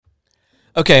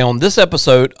Okay, on this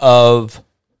episode of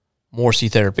Morrissey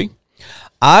Therapy,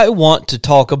 I want to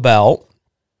talk about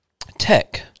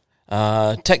tech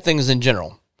things in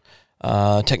general,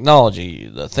 technology,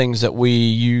 the things that we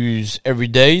use every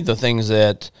day, the things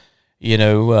that,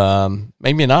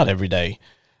 maybe not every day.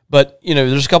 But,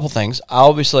 there's a couple things.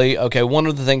 Obviously, one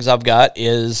of the things I've got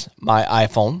is my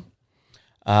iPhone.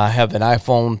 I have an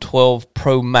iPhone 12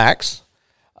 Pro Max,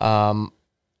 and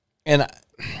I've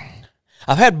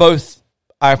had both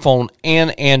iPhone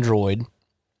and Android,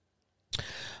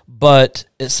 but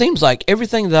it seems like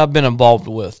everything that I've been involved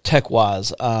with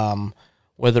tech-wise,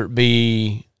 whether it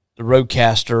be the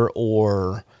Rodecaster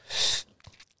or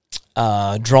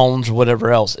drones or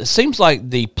whatever else, it seems like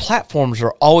the platforms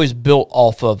are always built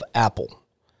off of Apple.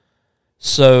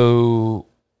 So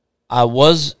I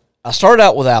started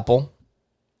out with Apple,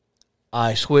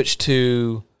 I switched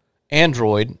to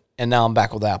Android, and now I'm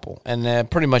back with Apple.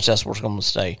 And pretty much that's where it's going to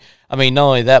stay. I mean, not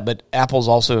only that, but Apple's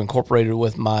also incorporated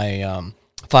with my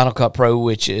Final Cut Pro,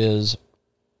 which is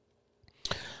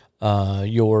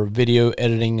your video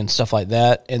editing and stuff like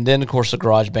that. And then, of course, the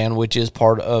GarageBand, which is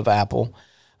part of Apple.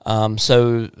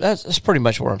 So that's pretty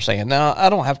much what I'm saying. Now, I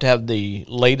don't have to have the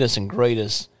latest and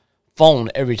greatest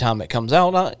phone every time it comes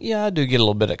out. I do get a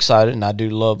little bit excited, and I do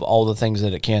love all the things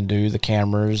that it can do, the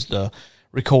cameras, the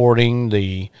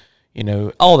recording,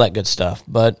 all that good stuff.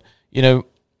 But,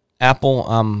 Apple,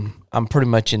 I'm pretty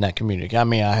much in that community. I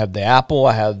mean, I have the Apple,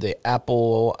 I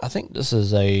think this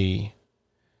is a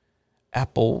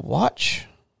Apple Watch.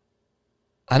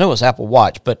 I know it's Apple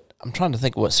Watch, but I'm trying to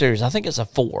think of what series. I think it's a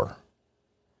 4.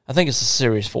 I think it's a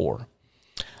Series 4.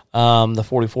 The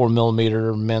 44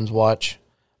 millimeter men's watch.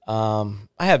 I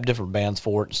have different bands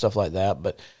for it and stuff like that,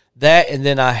 but that, and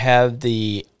then I have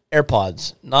the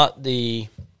AirPods, not the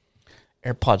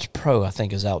AirPods Pro, I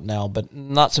think, is out now, but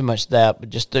not so much that,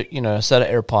 but just a set of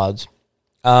AirPods.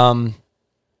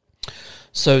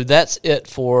 So that's it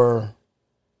for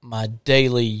my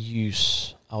daily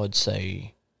use, I would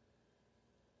say,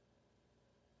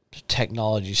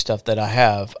 technology stuff that I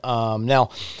have.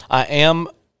 Now, I am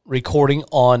recording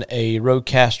on a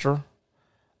Rodecaster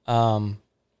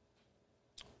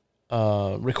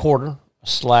recorder /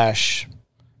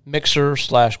 mixer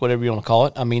 / whatever you want to call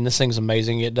it. I mean, this thing's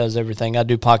amazing. It does everything. I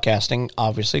do podcasting,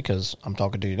 obviously, because I'm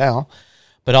talking to you now,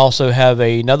 but I also have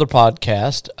another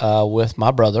podcast with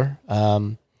my brother.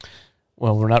 Well,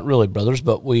 we're not really brothers,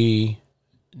 but we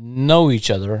know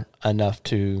each other enough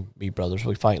to be brothers.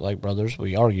 We fight like brothers.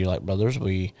 We argue like brothers.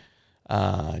 We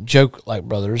joke like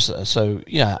brothers. So,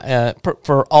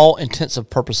 for all intensive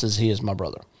purposes, he is my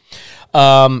brother.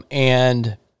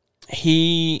 And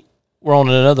we're on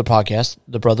another podcast,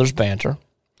 The Brothers Banter.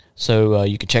 So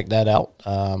you can check that out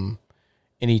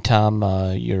anytime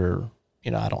I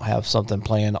don't have something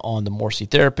planned on the Morrissey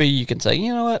Therapy. You can say,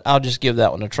 you know what, I'll just give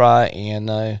that one a try.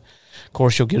 And, of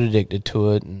course, you'll get addicted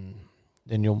to it. And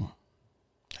then you'll,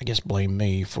 I guess, blame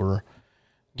me for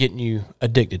getting you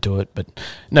addicted to it. But,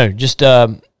 no, just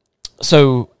so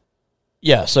I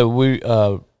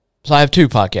have 2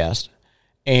 podcasts.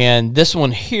 And this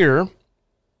one here,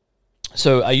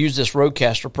 so I use this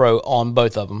Rodecaster Pro on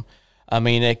both of them. I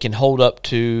mean, it can hold up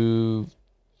to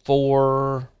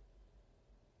 4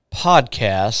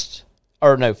 microphones,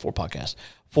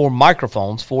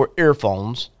 4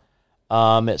 earphones.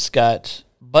 It's got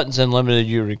buttons unlimited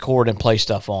you record and play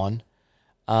stuff on.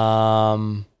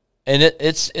 And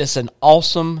it's an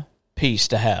awesome piece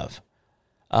to have.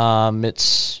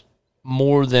 It's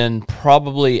more than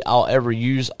probably I'll ever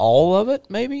use all of it,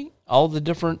 maybe, all the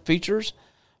different features.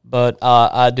 But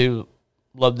I do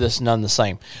love this none the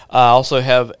same. I also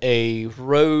have a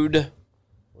Rode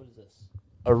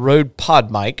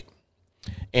Pod mic,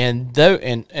 and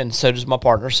so does my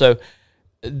partner. So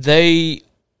they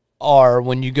are,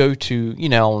 when you go to,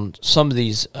 on some of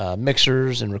these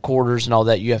mixers and recorders and all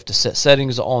that, you have to set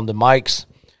settings on the mics.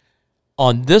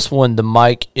 On this one, the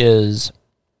mic is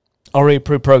already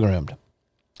pre-programmed.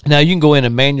 Now, you can go in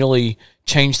and manually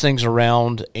change things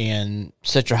around and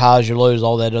set your highs, your lows,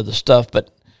 all that other stuff, but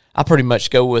I pretty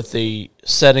much go with the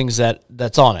settings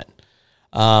that's on it.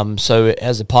 So it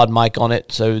has a pod mic on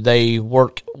it, so they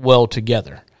work well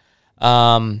together.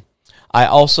 I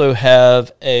also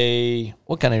have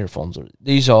what kind of earphones are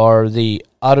these? Are the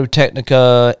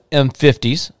Audio-Technica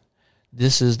M50s.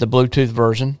 This is the Bluetooth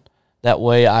version. That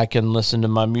way I can listen to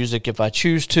my music if I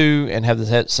choose to and have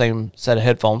the same set of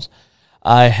headphones.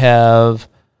 I have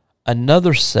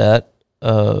another set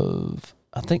of,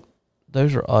 I think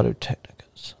those are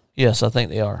Audio-Technicas. Yes, I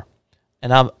think they are.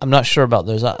 And I'm not sure about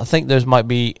those. I think those might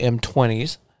be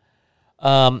M20s.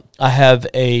 I have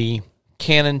a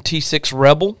Canon T6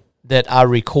 Rebel that I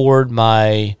record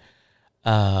my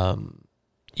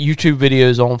YouTube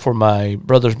videos on for my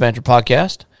Brothers Banter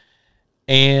podcast.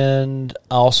 And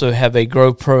I also have a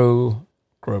GoPro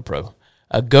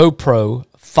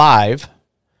 5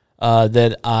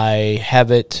 that I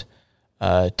have it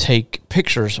take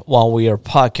pictures while we are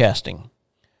podcasting.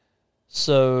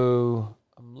 So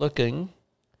I'm looking,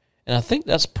 and I think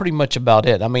that's pretty much about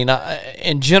it. I mean,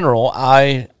 in general,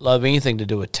 I love anything to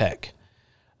do with tech.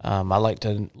 I like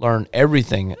to learn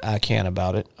everything I can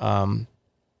about it.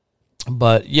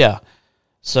 But yeah,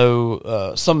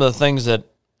 so some of the things that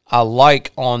I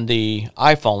like on the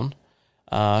iPhone,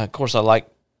 of course, I like,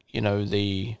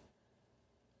 the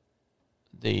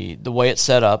way it's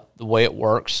set up, the way it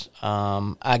works.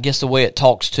 I guess the way it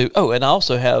talks to. Oh, and I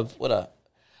also have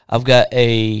I've got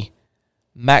a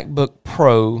MacBook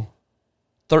Pro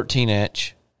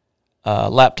 13-inch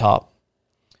laptop,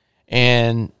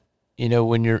 and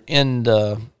when you're in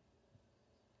the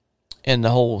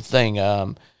whole thing,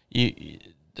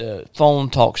 the phone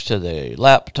talks to the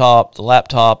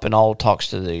laptop and all talks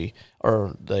to the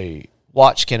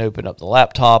watch can open up the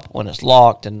laptop when it's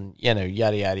locked, and yada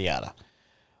yada yada.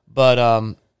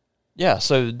 But yeah,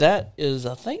 so that is,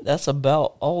 I think that's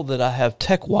about all that I have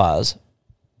tech wise.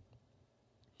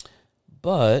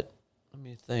 But let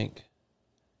me think.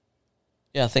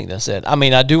 Yeah, I think that's it. I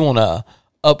mean, I do want to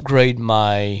upgrade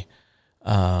my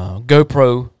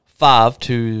GoPro 5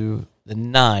 to the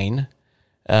 9.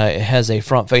 It has a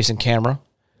front-facing camera.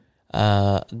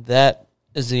 That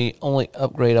is the only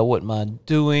upgrade I wouldn't mind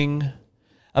doing.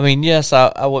 I mean, yes,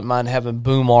 I wouldn't mind having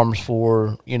boom arms for,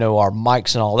 our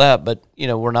mics and all that, but,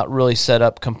 we're not really set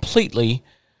up completely,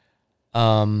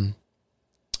 for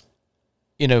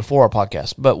our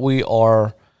podcast. But we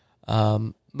are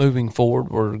moving forward.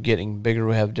 We're getting bigger.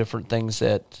 We have different things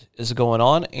that is going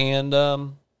on. And,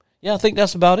 I think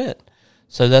that's about it.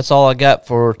 So that's all I got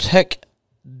for tech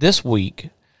this week.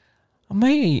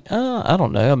 I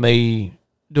don't know, I may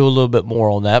do a little bit more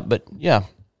on that, but yeah.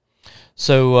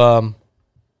 So,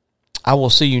 I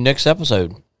will see you next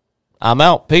episode. I'm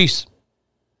out. Peace.